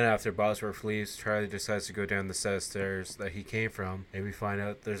don't. Then after Bosworth leaves, Charlie decides to go down the set of stairs that he came from, and we find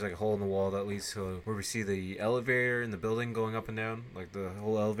out there's a hole in the wall that leads to where we see the elevator in the building going up and down, the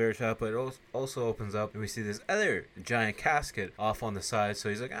whole elevator shaft, but it also opens up and we see this other giant casket off on the side. So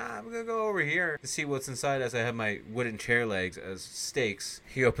he's like, I'm gonna go over here to see what's inside as I have my wooden chair legs as stakes.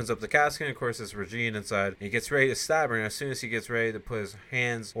 He opens up the casket, and of course there's Regine inside. He gets ready to stab her, and as soon as he gets ready to put his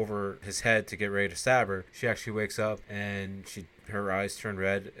hands over his head to get ready to stab her, she actually wakes up and her eyes turn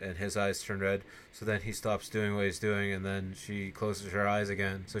red and his eyes turn red. So then he stops doing what he's doing, and then she closes her eyes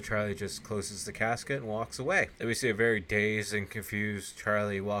again. So Charlie just closes the casket and walks away. Then we see a very dazed and confused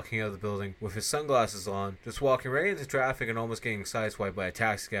Charlie walking out of the building with his sunglasses on, just walking right into traffic and almost getting sideswiped by a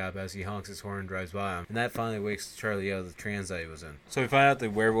taxi cab as he honks his horn and drives by him. And that finally wakes Charlie out of the trance that he was in. So we find out the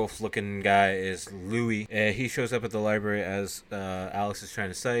werewolf-looking guy is Louis. He shows up at the library as Alex is trying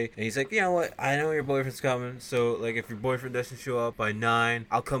to study, and he's like, you know what? I know your boyfriend's coming, so if your boyfriend doesn't show up by 9,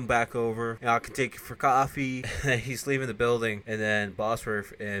 I'll come back over and I can take you for coffee. He's leaving the building, and then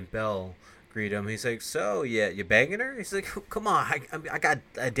Bosworth and Belle greet him. He's like, so yeah, you banging her? He's like, come on, I got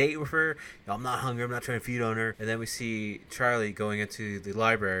a date with her. I'm not hungry, I'm not trying to feed on her. And then we see Charlie going into the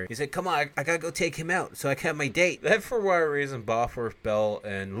library. He's like, come on, I gotta go take him out so I can have my date. Then for whatever reason, Bosworth, Belle,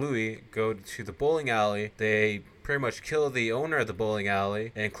 and Louis go to the bowling alley. They pretty much kill the owner of the bowling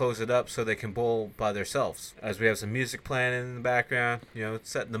alley and close it up so they can bowl by themselves. As we have some music playing in the background,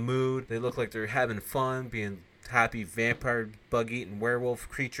 setting the mood. They look like they're having fun, being happy vampire bug-eating werewolf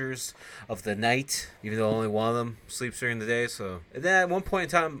creatures of the night, even though only one of them sleeps during the day. So, and then at one point in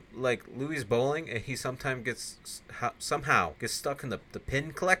time, Louis is bowling, and he somehow gets stuck in the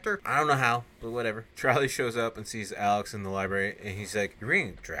pin collector. I don't know how, but whatever. Charlie shows up and sees Alex in the library, and he's like, you're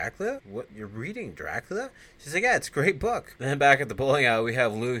reading Dracula? What, you're reading Dracula? She's like, yeah, it's a great book. And then back at the bowling alley, we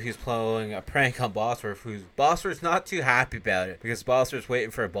have Lou, who's pulling a prank on Bosworth, Bosworth's not too happy about it, because Bosworth's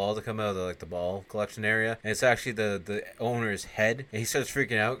waiting for a ball to come out of the ball collection area, and it's actually the owner's head, and he starts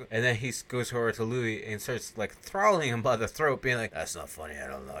freaking out, and then he goes over to Louis and starts throttling him by the throat, being like, that's not funny, I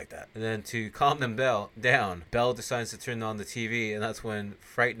don't like that. And then to calm them down, Belle decides to turn on the TV, and that's when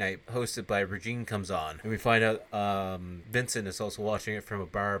Fright Night, hosted by Regine, comes on. And we find out Vincent is also watching it from a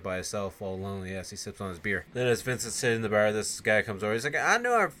bar by himself, all lonely as he sips on his beer. Then as Vincent's sitting in the bar, this guy comes over. He's like, I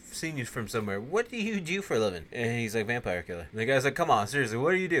know I've seen you from somewhere. What do you do for a living? And he's like, vampire killer. And the guy's like, come on, seriously,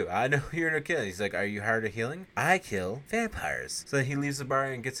 what do you do? I know you're a killer. He's like, are you hard at healing? I kill vampires. So then he leaves the bar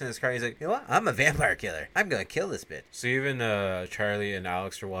and gets in his car. He's like, you know what? I'm a vampire killer. I'm gonna kill this bitch. So even Charlie and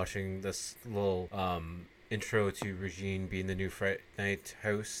Alex are watching this little intro to Regine being the new Fright Night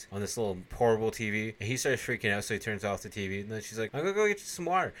host on this little portable TV. And he starts freaking out, so he turns off the TV. And then she's like, I'm gonna go get you some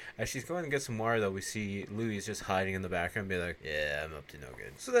water. As she's going to get some water, though, we see Louis just hiding in the background and be like, yeah, I'm up to no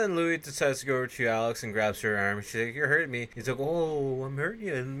good. So then Louis decides to go over to Alex and grabs her arm. She's like, you're hurting me. He's like, oh, I'm hurting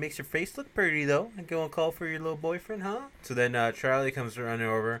you. It makes your face look pretty, though. And go and call for your little boyfriend, huh? So then Charlie comes running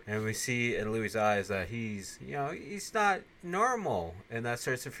over, and we see in Louis' eyes that he's not normal. And that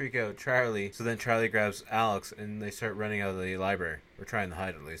starts to freak out Charlie. So then Charlie grabs Alex, and they start running out of the library. We're trying to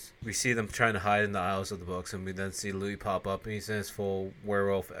hide, at least. We see them trying to hide in the aisles of the books, and we then see Louis pop up, and he's in his full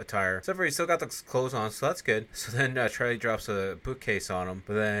werewolf attire. Except for he's still got the clothes on, so that's good. So then Charlie drops a bookcase on him,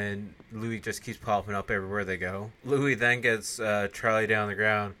 but then Louis just keeps popping up everywhere they go. Louis then gets Charlie down on the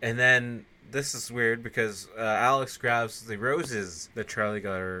ground, and then this is weird because Alex grabs the roses that Charlie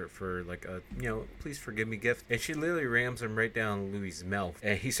got her for like a, please forgive me gift. And she literally rams them right down Louis' mouth.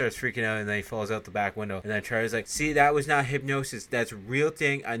 And he starts freaking out, and then he falls out the back window. And then Charlie's like, see, that was not hypnosis. That's a real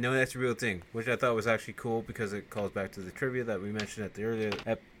thing. I know that's a real thing. Which I thought was actually cool because it calls back to the trivia that we mentioned at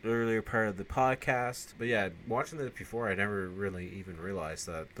the earlier part of the podcast. But yeah, watching this before, I never really even realized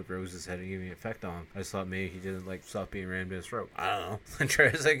that the roses had any effect on him. I just thought maybe he didn't like stop being rammed in his throat. I don't know. And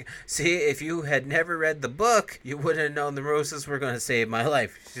Charlie's like, see, if you had never read the book, you wouldn't have known the roses were going to save my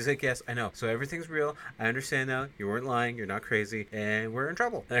life. She's like, yes, I know. So everything's real. I understand now. You weren't lying. You're not crazy. And we're in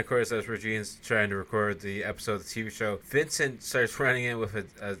trouble. And of course, as Regine's trying to record the episode of the TV show, Vincent starts running in with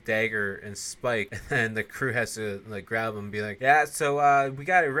a dagger and spike. And then the crew has to like grab him and be like, yeah, so we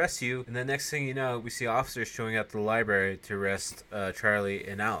got to arrest you. And the next thing you know, we see officers showing up to the library to arrest Charlie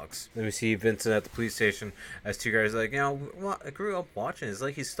and Alex. Then we see Vincent at the police station as two guys are like, I grew up watching. It's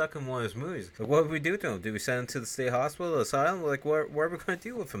like he's stuck in one of his movies. Like, what would we do to him? Do we send him to the state hospital, the asylum? Like, what are we going to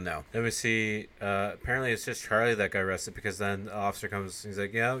do with him now? Then we see, apparently it's just Charlie that got arrested, because then the officer comes, he's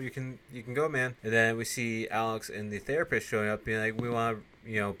like, yeah, you can go, man. And then we see Alex and the therapist showing up being like, we want to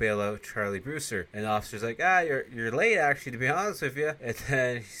bail out Charlie Brewster. And the officer's like, you're late, actually, to be honest with you. And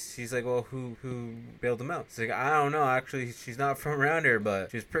then she's like, well, who bailed him out? He's like, I don't know, actually, she's not from around here,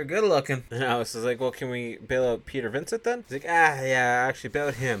 but she's pretty good looking. And Alex is like, well, can we bail out Peter Vincent then? He's like, yeah, actually, bail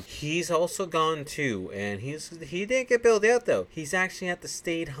out him. He's also gone too, and he didn't get bailed out, though. He's actually at the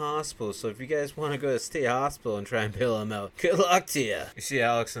state hospital, so if you guys want to go to the state hospital and try and bail him out, good luck to you. You see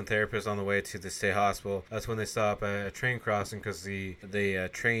Alex and the therapist on the way to the state hospital. That's when they stop at a train crossing, because the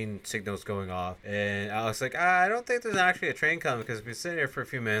train signal's going off, and Alex is like, I don't think there's actually a train coming, because we've been sitting here for a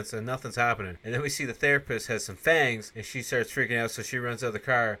few minutes and nothing's happening. And then we see the therapist has some fangs, and she starts freaking out, so she runs out of the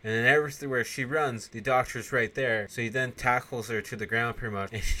car, and then everywhere she runs, the doctor's right there, so he then tackles her to the ground pretty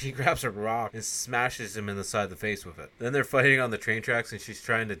much, and she grabs a rock and smashes him in the side of the face with it. Then they're fighting on the train tracks, and she's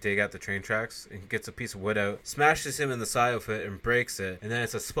trying to dig out the train tracks and gets a piece of wood out, smashes him in the side with it and breaks it, and then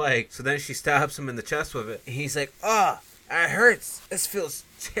it's a spike, so then she stabs him in the chest with it, and he's like, it hurts. This feels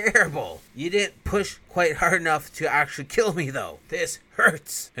terrible. You didn't push quite hard enough to actually kill me, though. This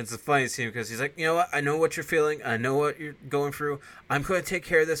hurts. And it's a funny scene because he's like, you know what? I know what you're feeling. I know what you're going through. I'm going to take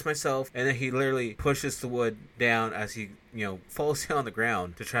care of this myself. And then he literally pushes the wood down as he, falls down on the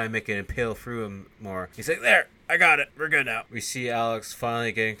ground to try and make it impale through him more. He's like, there. I got it. We're good now. We see Alex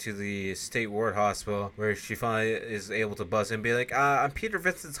finally getting to the state ward hospital, where she finally is able to buzz in and be like, I'm Peter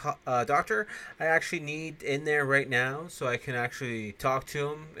Vincent's doctor. I actually need in there right now so I can actually talk to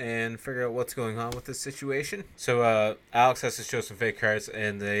him and figure out what's going on with this situation. So Alex has to show some fake cards,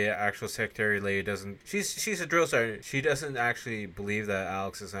 and the actual secretary lady doesn't. She's a drill sergeant. She doesn't actually believe that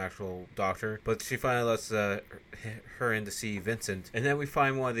Alex is an actual doctor, but she finally lets her in to see Vincent. And then we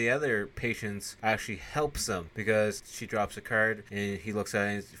find one of the other patients actually helps them, because she drops a card and he looks at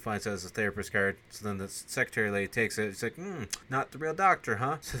it and finds out it's a therapist card. So then the secretary lady takes it. It's like, not the real doctor,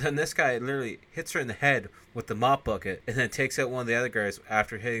 huh? So then this guy literally hits her in the head with the mop bucket, and then takes out one of the other guys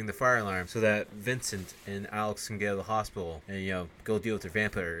after hitting the fire alarm, so that Vincent and Alex can get out of the hospital and go deal with their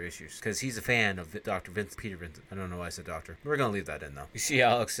vampire issues, because he's a fan of Dr. Peter Vincent. I don't know why I said doctor. We're gonna leave that in though. You see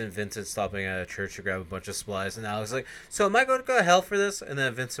Alex and Vincent stopping at a church to grab a bunch of supplies, and Alex is like, so am I going to go to hell for this? And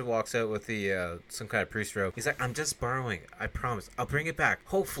then Vincent walks out with the some kind of priest robe. He's like, I'm just borrowing it. I promise. I'll bring it back.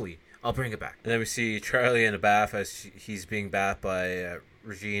 Hopefully I'll bring it back. And then we see Charlie in a bath as he's being bathed by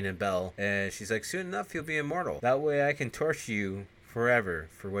Regine and Belle, and she's like, soon enough you'll be immortal. That way I can torture you forever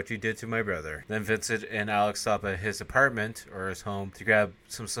for what you did to my brother. Then Vincent and Alex stop at his apartment or his home to grab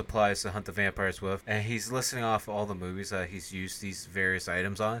some supplies to hunt the vampires with, and he's listing off all the movies that he's used these various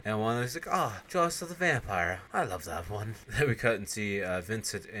items on, and one of them's like, Jaws of the Vampire. I love that one. Then we cut and see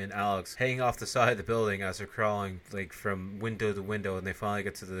Vincent and Alex hanging off the side of the building as they're crawling like from window to window, and they finally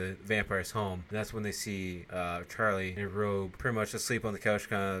get to the vampire's home. And that's when they see Charlie in a robe, pretty much asleep on the couch,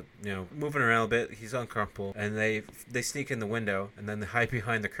 kind of moving around a bit. He's uncomfortable, and they sneak in the window, and then they hide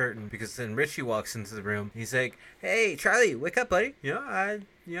behind the curtain, because then Richie walks into the room. He's like, "Hey, Charlie, wake up, buddy.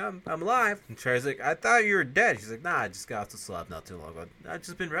 I'm alive." And Charlie's like, "I thought you were dead." He's like, "Nah, I just got off the slab not too long ago. I've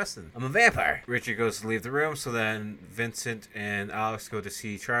just been resting. I'm a vampire." Richie goes to leave the room, so then Vincent and Alex go to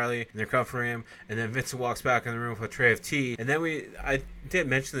see Charlie, and they're comforting him, and then Vincent walks back in the room with a tray of tea, and then I didn't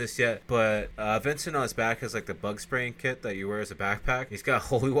mention this yet, but Vincent on his back has like the bug spraying kit that you wear as a backpack. He's got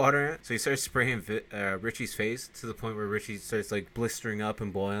holy water in it, so he starts spraying Richie's face to the point where Richie starts like blistering up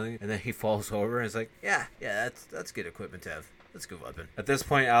and boiling, and then he falls over and is like, yeah, that's good equipment to have. That's a good weapon. At this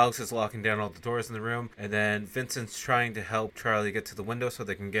point, Alex is locking down all the doors in the room, and then Vincent's trying to help Charlie get to the window so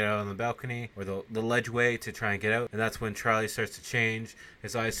they can get out on the balcony, or the ledgeway, to try and get out. And that's when Charlie starts to change.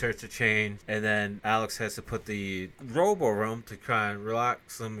 His eyes start to change, and then Alex has to put the robe over him to try and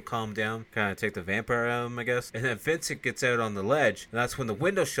relax him, calm down, kind of take the vampire out of him, I guess. And then Vincent gets out on the ledge, and that's when the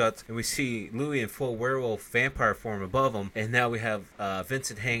window shuts, and we see Louis in full werewolf vampire form above him, and now we have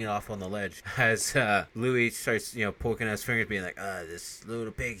Vincent hanging off on the ledge as Louis starts, poking at his fingers, being like, this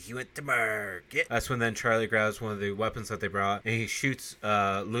little pig, he went to market. That's when then Charlie grabs one of the weapons that they brought, and he shoots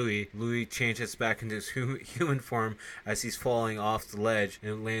Louis. Louis changes back into his human form as he's falling off the ledge,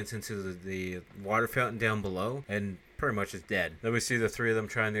 and lands into the water fountain down below, and pretty much is dead. Then we see the three of them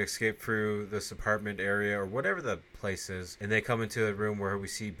trying to escape through this apartment area, or whatever the place is, and they come into a room where we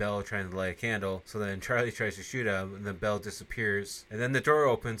see Belle trying to light a candle. So then Charlie tries to shoot him, and then Belle disappears, and then the door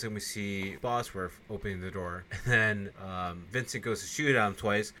opens, and we see Bosworth opening the door, and then Vincent goes to shoot him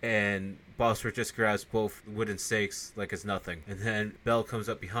twice, and Bosworth just grabs both wooden stakes like it's nothing, and then Belle comes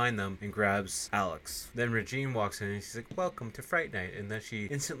up behind them and grabs Alex. Then Regine walks in, and she's like, "Welcome to Fright Night," and then she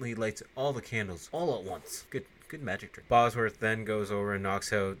instantly lights all the candles all at once. Good magic trick. Bosworth then goes over and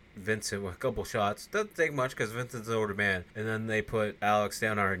knocks out Vincent with a couple shots. Doesn't take much because Vincent's an older man. And then they put Alex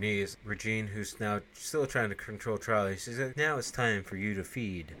down on her knees. Regine, who's now still trying to control Charlie, she's like, "Now it's time for you to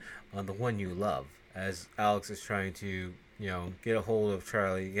feed on the one you love." As Alex is trying to, get a hold of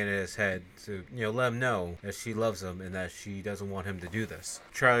Charlie, get in his head to, let him know that she loves him and that she doesn't want him to do this.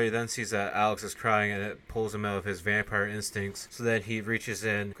 Charlie then sees that Alex is crying, and it pulls him out of his vampire instincts. So then he reaches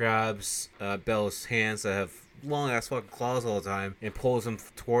in, grabs Belle's hands that have long ass fucking claws all the time, and pulls him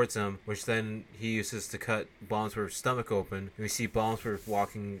towards him, which then he uses to cut Bosworth's stomach open. And we see Bosworth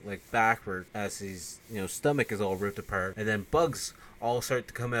walking like backward as his stomach is all ripped apart, and then bugs all start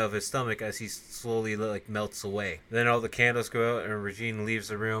to come out of his stomach as he slowly melts away. Then all the candles go out, and Regine leaves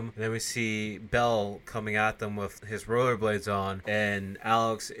the room, and then we see Belle coming at them with his rollerblades on, and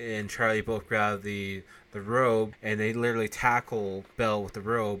Alex and Charlie both grab the robe, and they literally tackle Belle with the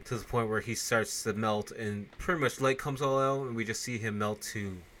robe to the point where he starts to melt, and pretty much light comes all out, and we just see him melt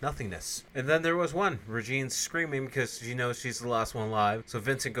to nothingness. And then there was one. Regine's screaming because she knows she's the last one alive. So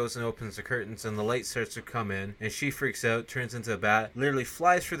Vincent goes and opens the curtains, and the light starts to come in, and she freaks out, turns into a bat, literally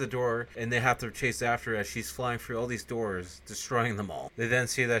flies through the door, and they have to chase after her as she's flying through all these doors, destroying them all. They then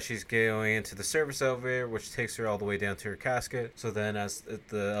see that she's going into the service elevator, which takes her all the way down to her casket. So then as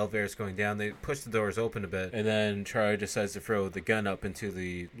the elevator is going down, they push the doors open a bit, and then Charlie decides to throw the gun up into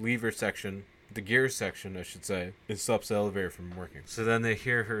the lever section, the gear section, I should say. It stops the elevator from working. So then they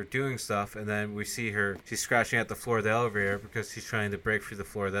hear her doing stuff, and then we see her, she's scratching at the floor of the elevator because she's trying to break through the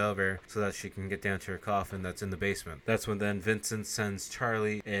floor of the elevator so that she can get down to her coffin that's in the basement. That's when then Vincent sends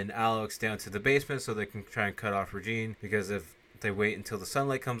Charlie and Alex down to the basement so they can try and cut off Regine, because if they wait until the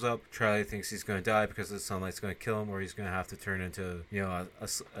sunlight comes up, Charlie thinks he's going to die because the sunlight's going to kill him, or he's going to have to turn into,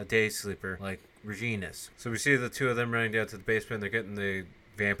 a day sleeper like Regine is. So we see the two of them running down to the basement. They're getting the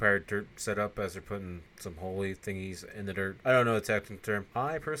vampire dirt set up as they're putting some holy thingies in the dirt. I don't know the technical term.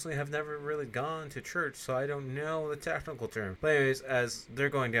 I personally have never really gone to church, so I don't know the technical term. But anyways, as they're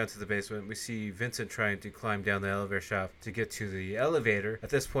going down to the basement, we see Vincent trying to climb down the elevator shaft to get to the elevator. At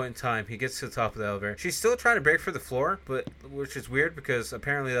this point in time, he gets to the top of the elevator. She's still trying to break for the floor, but which is weird because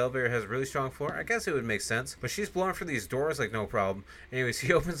apparently the elevator has a really strong floor. I guess it would make sense, but she's blowing for these doors like no problem. Anyways,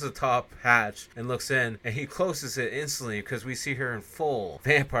 he opens the top hatch and looks in, and he closes it instantly because we see her in full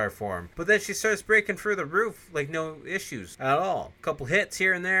vampire form. But then she starts breaking through the roof like no issues at all. A couple hits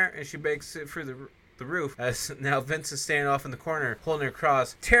here and there, and she breaks it through the roof, as now Vincent's standing off in the corner holding her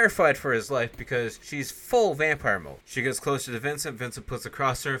cross, terrified for his life because she's full vampire mode. She gets closer to Vincent. Vincent puts a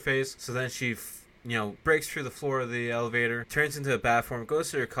cross to her face, so then she breaks through the floor of the elevator, turns into a bat form, goes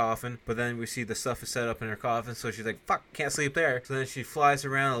to her coffin, but then we see the stuff is set up in her coffin, so she's like, fuck, can't sleep there. So then she flies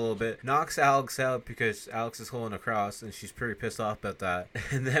around a little bit, knocks Alex out because Alex is holding a cross, and she's pretty pissed off about that.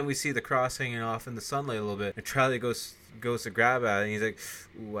 And then we see the cross hanging off in the sunlight a little bit, and Charlie goes to grab at it, and he's like,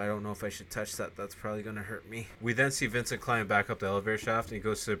 ooh, I don't know if I should touch that. That's probably going to hurt me. We then see Vincent climb back up the elevator shaft, and he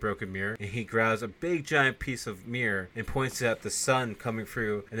goes to the broken mirror, and he grabs a big giant piece of mirror and points it at the sun coming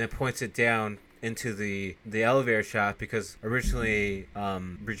through, and then points it down into the elevator shaft, because originally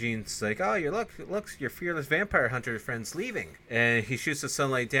Regine's like, oh, look, your fearless vampire hunter friend's leaving, and he shoots the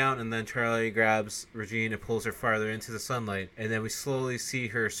sunlight down, and then Charlie grabs Regine and pulls her farther into the sunlight, and then we slowly see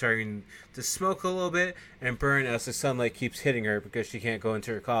her starting to smoke a little bit and burn as the sunlight keeps hitting her because she can't go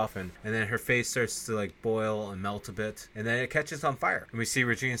into her coffin, and then her face starts to like boil and melt a bit, and then it catches on fire, and we see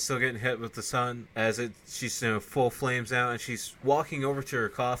Regine still getting hit with the sun as she's full flames out, and she's walking over to her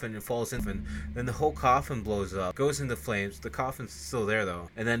coffin and falls in. Then the whole coffin blows up, goes into flames. The coffin's still there though,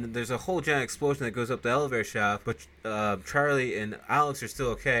 and then there's a whole giant explosion that goes up the elevator shaft, but Charlie and Alex are still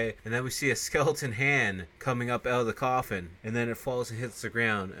okay, and then we see a skeleton hand coming up out of the coffin, and then it falls and hits the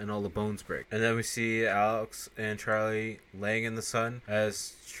ground, and all the bones break. And then we see Alex and Charlie laying in the sun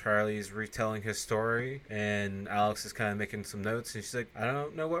as Charlie's retelling his story, and Alex is kind of making some notes, and she's like, I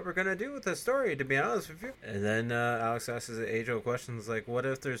don't know what we're gonna do with this story, to be honest with you. And then Alex asks his age-old questions like, what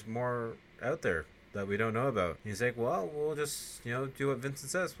if there's more out there that we don't know about? And he's like, well, we'll just do what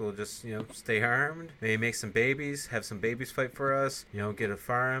Vincent says. We'll just stay armed, maybe make some babies, have some babies fight for us, get a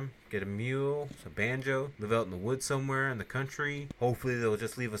farm, get a mule, a banjo, live out in the woods somewhere in the country. Hopefully they'll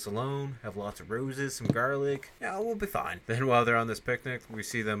just leave us alone, have lots of roses, some garlic. Yeah, we'll be fine. Then while they're on this picnic, we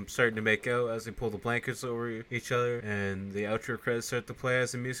see them starting to make out as they pull the blankets over each other, and the outro credits start to play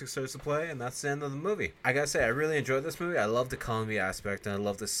as the music starts to play, and that's the end of the movie. I gotta say, I really enjoyed this movie. I love the comedy aspect, and I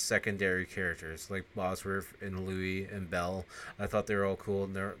love the secondary characters like Bosworth and Louis and Belle. I thought they were all cool,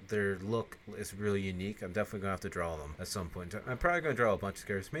 and their look is really unique. I'm definitely gonna have to draw them at some point. I'm probably gonna draw a bunch of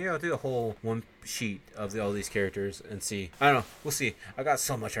characters. Maybe I'll do a whole one sheet of all these characters and see. I don't know. We'll see. I got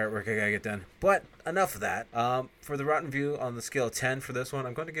so much artwork I gotta get done. But enough of that. For the Rotten View on the scale of 10 for this one,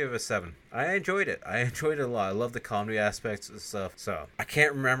 I'm going to give it a 7. I enjoyed it. I enjoyed it a lot. I love the comedy aspects and stuff. So I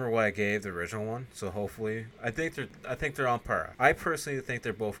can't remember what I gave the original one. So hopefully, I think they're on par. I personally think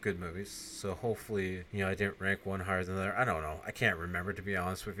they're both good movies. So hopefully, I didn't rank one higher than the other. I don't know. I can't remember, to be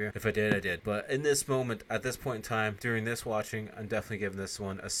honest with you. If I did, I did. But in this moment, at this point in time, during this watching, I'm definitely giving this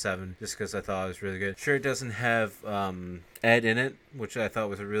one a 7, just because I thought it was really good. Sure, it doesn't have Ed in it, which I thought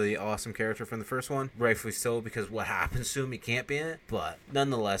was a really awesome character from the first one. Rightfully so, because what happens to him, he can't be in it. But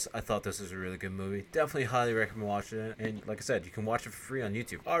nonetheless, I thought this was a really good movie. Definitely highly recommend watching it. And like I said, you can watch it for free on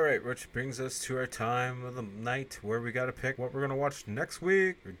YouTube. Alright, which brings us to our time of the night where we gotta pick what we're gonna watch next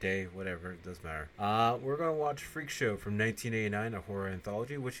week, or day, whatever, it doesn't matter. We're gonna watch Freak Show from 1989, a horror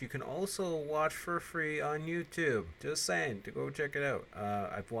anthology, which you can also watch for free on YouTube. Just saying, to go check it out.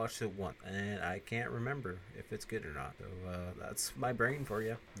 I've watched it once, and I can't remember if it's good or not. So that's my brain for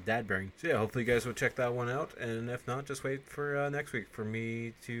you, dad brain. So yeah, hopefully you guys will check that one out, and if not, just wait for next week for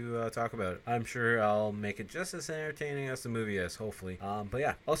me to talk about it. I'm sure I'll make it just as entertaining as the movie is, hopefully. But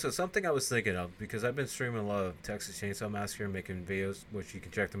yeah, also something I was thinking of, because I've been streaming a lot of Texas Chainsaw Massacre, making videos, which you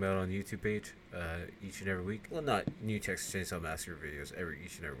can check them out on the YouTube page each and every week. Well, not new Texas Chainsaw Massacre videos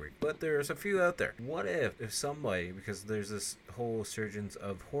each and every week, but there's a few out there. What if somebody, because there's this whole surgence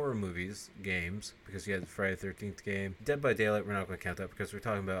of horror movies, games, because you had the Friday the 13th game, Dead by Daylight, we're not going to count that because we're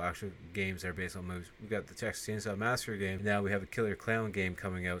talking about actual games that are based on movies. We got the Texas Chainsaw Massacre game, and now we have a Killer Clown game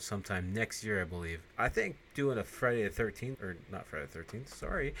coming out sometime next year, I believe. I think doing a Friday the 13th, or not Friday the 13th,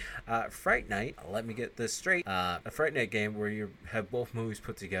 sorry, Fright Night, let me get this straight, a Fright Night game where you have both movies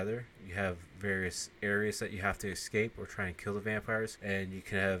put together. You have various areas that you have to escape or try and kill the vampires, and you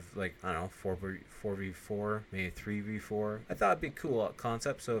can have, like, I don't know, 4v4, maybe 3v4. I thought it'd be a cool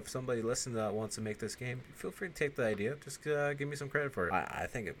concept, so if somebody listening to that wants to make this game, feel free to take the idea. Just give me some credit for it. I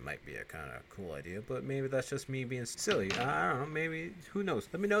think it might be a kind of cool idea, but maybe that's just me being silly. I don't know, maybe, who knows.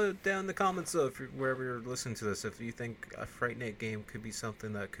 Let me know down in the comments, though, wherever you're listening to this, if you think a Fright Night game could be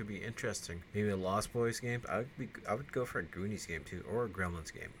something that could be interesting. Maybe a Lost Boys game. I would go for a Goonies game, too, or a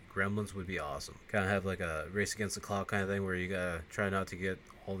Gremlins game. Gremlins would be awesome. Kind of have like a race against the clock kind of thing where you gotta try not to get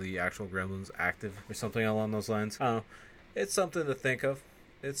all the actual gremlins active or something along those lines. I don't know. It's something to think of.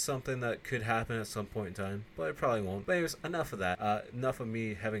 it's something that could happen at some point in time, but it probably won't. But anyways, enough of that. Enough of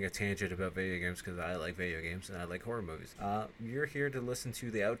me having a tangent about video games, because I like video games and I like horror movies. You're here to listen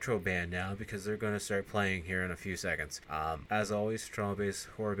to the outro band now, because they're going to start playing here in a few seconds. As always, Toronto-based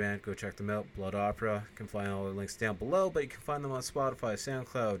horror band, go check them out. Blood Opera. You can find all the links down below, but you can find them on Spotify,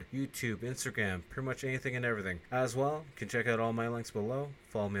 SoundCloud, YouTube, Instagram, pretty much anything and everything. As well, you can check out all my links below.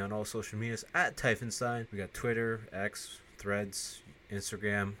 Follow me on all social medias at Typhonstein. We got Twitter, X, Threads,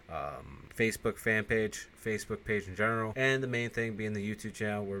 Instagram, Facebook fan page, Facebook page in general, and the main thing being the YouTube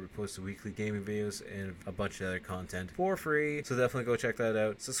channel, where we post the weekly gaming videos and a bunch of other content for free. So definitely go check that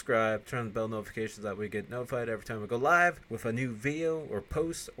out. Subscribe, turn on the bell notifications, that way you get notified every time we go live with a new video or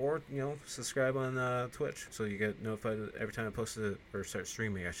post, or subscribe on Twitch so you get notified every time I post it, or start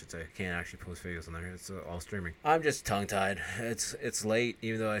streaming, I should say. Can't actually post videos on there, it's all streaming. I'm just tongue tied. It's late,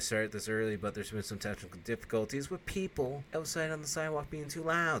 even though I started this early, but there's been some technical difficulties with people outside on the sidewalk being too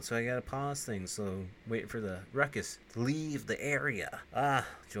loud, so I gotta pause things. So waiting for the ruckus to leave the area.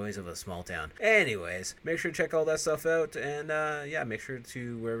 Joys of a small town. Anyways, make sure to check all that stuff out, and yeah, make sure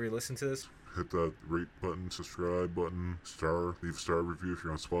to, wherever you listen to this, hit that rate button, subscribe button, leave a star review if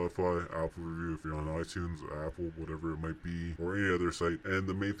you're on Spotify, Apple review if you're on iTunes, Apple, whatever it might be, or any other site. And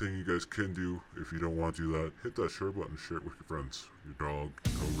the main thing you guys can do, if you don't want to do that, hit that share button, share it with your friends, your dog,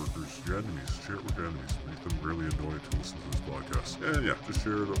 co-workers, your enemies. Share it with your enemies. Make them really annoyed to listen to this podcast. And yeah, just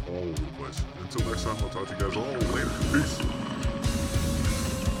share it all over the place. Until next time, I'll talk to you guys all later. Peace.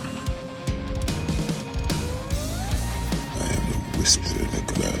 Whisper in the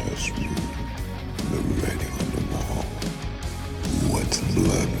classroom, the writing on the wall. What's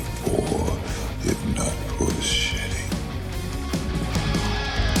blood for, if not for shedding?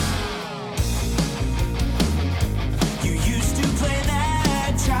 You used to play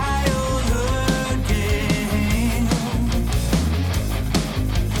that childhood game,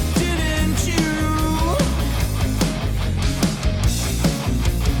 didn't you?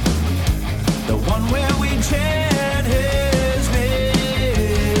 The one where we chant his name.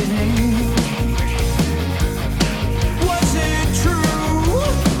 Was it true?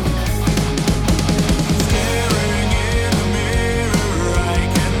 Staring in the mirror, I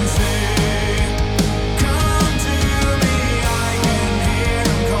can say, come to me. I can hear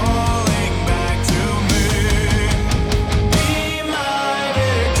him calling back to me. Be my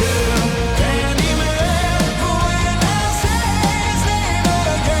victim, Candyman. When I say his name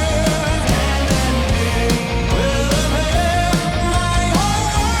again, and then me will appear. My whole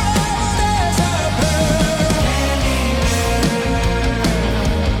world disappear.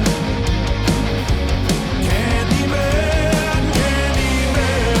 Candyman, Candyman.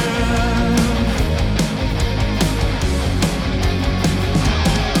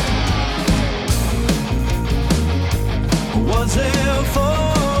 Was it for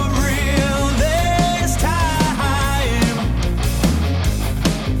real this time,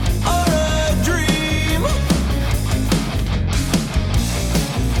 or a dream?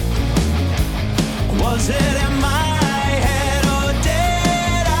 Was it